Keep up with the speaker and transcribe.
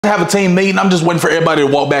Have a team meeting. I'm just waiting for everybody to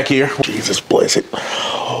walk back here. Jesus bless it.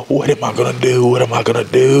 What am I gonna do? What am I gonna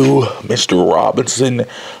do? Mr. Robinson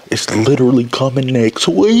is literally coming next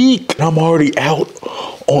week. I'm already out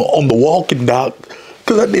on the walking dock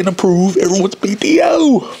because I didn't approve everyone's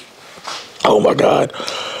PTO. Oh my God.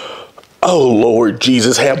 Oh Lord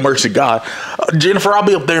Jesus, have mercy, God. Jennifer, I'll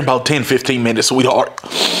be up there in about 10-15 minutes, sweetheart.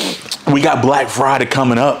 We got Black Friday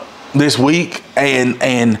coming up this week, and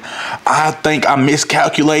I think I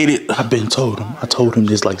miscalculated. I've been told him. I told him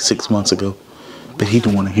this like 6 months ago, but he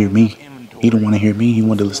didn't want to hear me. He didn't want to hear me. He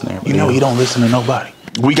wanted to listen to everybody. You know, he don't listen to nobody.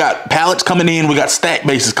 We got pallets coming in. We got stack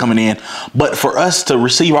bases coming in. But for us to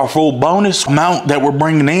receive our full bonus amount that we're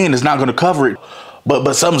bringing in is not going to cover it.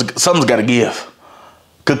 But something's got to give.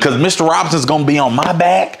 Because Mr. Robinson's going to be on my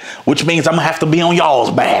back, which means I'm going to have to be on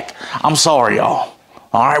y'all's back. I'm sorry, y'all.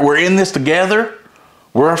 All right, we're in this together.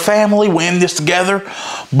 We're a family. We're in this together.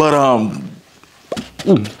 But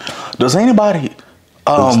does anybody...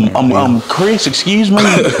 Chris, excuse me.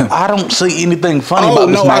 I don't see anything funny about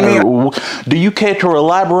this matter. Do you care to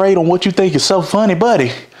elaborate on what you think is so funny, buddy?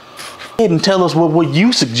 Go ahead and tell us what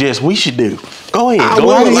you suggest we should do. Go ahead. I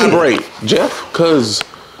will elaborate, Jeff, because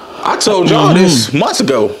I told y'all this months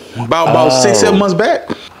ago, about 6-7 months back.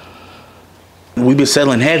 We've been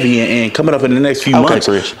selling heavy and coming up in the next few months.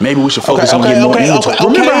 Chris. Maybe we should focus on getting more inventory.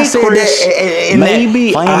 Remember I said Chris, that in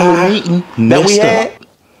maybe that meeting that we had?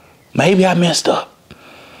 Maybe I messed up.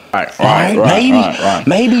 Maybe I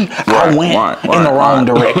went in the wrong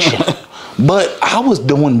direction. But I was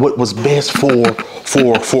doing what was best for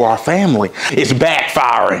our family. It's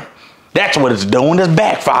backfiring. That's what it's doing. It's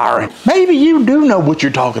backfiring. Maybe you do know what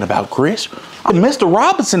you're talking about, Chris. Mr.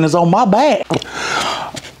 Robinson is on my back.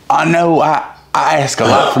 I know I ask a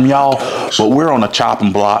lot from y'all, but we're on a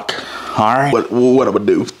chopping block. All right. What I'm gonna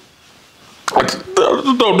do? I just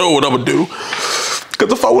don't know what I'm gonna do.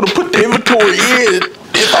 Because if I would have put the inventory in,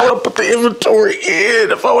 if I would have put the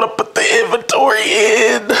inventory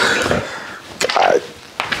in,